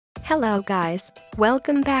Hello guys,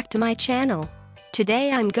 welcome back to my channel. Today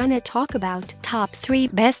I'm gonna talk about top 3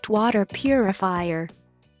 best water purifier.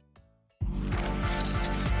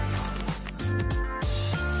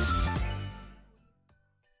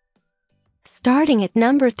 Starting at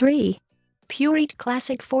number 3. Pureit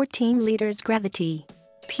Classic 14 liters Gravity.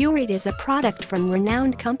 Pureit is a product from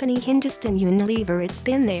renowned company Hindustan Unilever. It's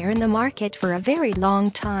been there in the market for a very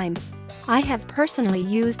long time. I have personally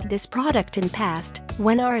used this product in past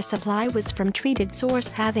when our supply was from treated source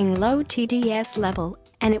having low TDS level,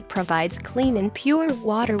 and it provides clean and pure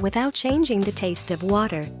water without changing the taste of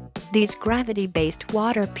water. These gravity-based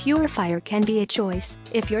water purifier can be a choice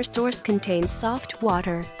if your source contains soft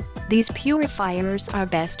water. These purifiers are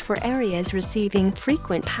best for areas receiving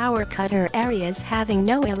frequent power cut or areas having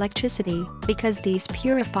no electricity, because these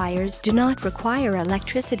purifiers do not require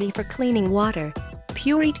electricity for cleaning water.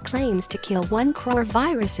 Pureit claims to kill 1 crore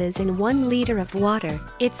viruses in 1 liter of water.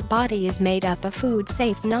 Its body is made up of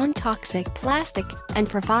food-safe non-toxic plastic and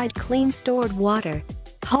provide clean stored water.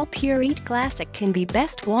 Hull Pureit Classic can be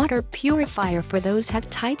best water purifier for those have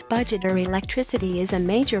tight budget or electricity is a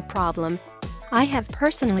major problem. I have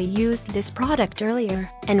personally used this product earlier,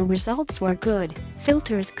 and results were good.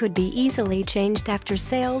 Filters could be easily changed after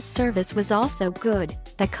sales. Service was also good.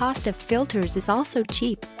 The cost of filters is also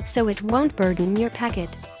cheap, so it won't burden your packet.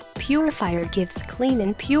 Purifier gives clean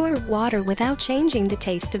and pure water without changing the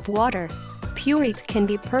taste of water. Pureit can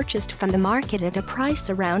be purchased from the market at a price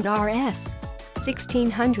around Rs.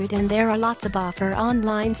 1600, and there are lots of offer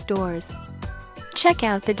online stores. Check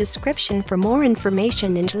out the description for more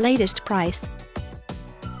information and latest price.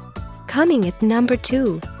 Coming at number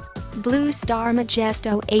 2. Blue Star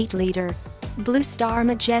Majesto 8 liter. Blue Star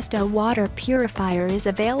Majesto water purifier is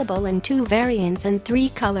available in 2 variants and 3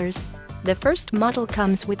 colors. The first model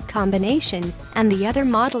comes with combination, and the other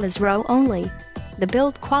model is row only. The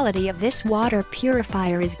build quality of this water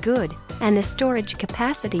purifier is good, and the storage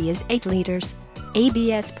capacity is 8 liters.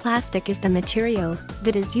 ABS plastic is the material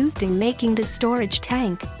that is used in making the storage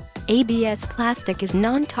tank. ABS plastic is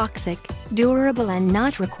non-toxic, durable and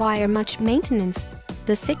not require much maintenance.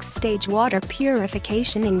 The 6-stage water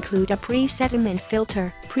purification include a pre-sediment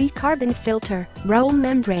filter, pre-carbon filter, roll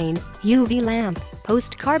membrane, UV lamp,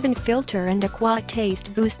 post-carbon filter and a quad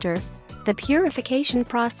taste booster. The purification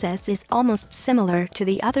process is almost similar to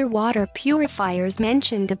the other water purifiers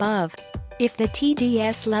mentioned above. If the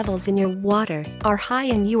TDS levels in your water are high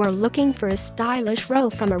and you are looking for a stylish row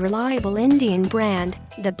from a reliable Indian brand,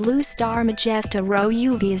 the Blue Star Majesto Row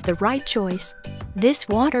UV is the right choice. This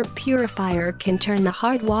water purifier can turn the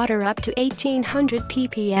hard water up to 1800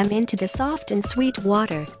 ppm into the soft and sweet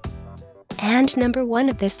water. And number 1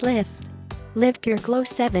 of this list. Livpure Glow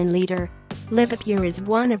 7 liter. Livpure is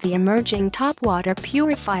one of the emerging top water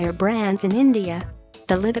purifier brands in India.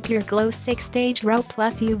 The Livpure Glow 6-stage Row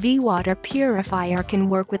Plus UV water purifier can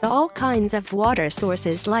work with all kinds of water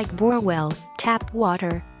sources like borewell, tap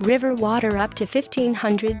water, river water up to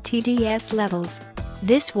 1500 TDS levels.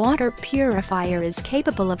 This water purifier is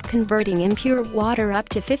capable of converting impure water up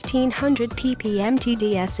to 1500 ppm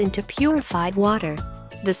TDS into purified water.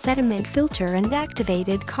 The sediment filter and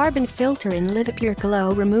activated carbon filter in Livpure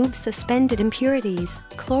Glow removes suspended impurities,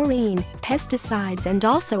 chlorine, pesticides and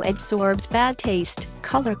also absorbs bad taste,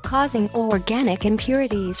 color-causing organic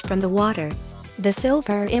impurities from the water. The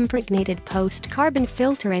silver-impregnated post-carbon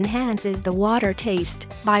filter enhances the water taste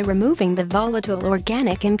by removing the volatile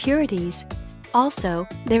organic impurities. Also,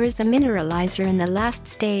 there is a mineralizer in the last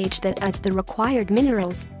stage that adds the required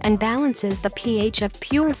minerals and balances the pH of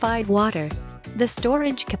purified water. The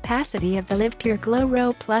storage capacity of the Livpure Glow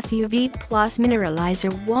Row Plus UV Plus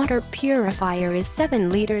Mineralizer water purifier is 7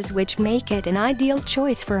 liters, which make it an ideal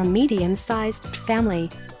choice for a medium-sized family.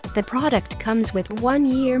 The product comes with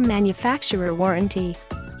 1-year manufacturer warranty.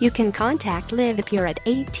 You can contact Livpure at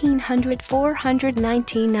 1800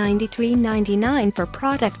 419 9399 for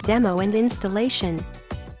product demo and installation.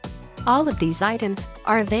 All of these items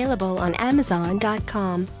are available on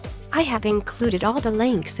Amazon.com. I have included all the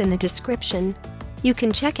links in the description. You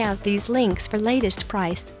can check out these links for latest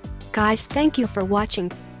price. Guys, thank you for watching.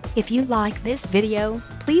 If you like this video,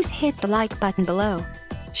 please hit the like button below.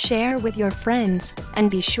 Share with your friends, and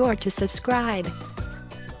be sure to subscribe.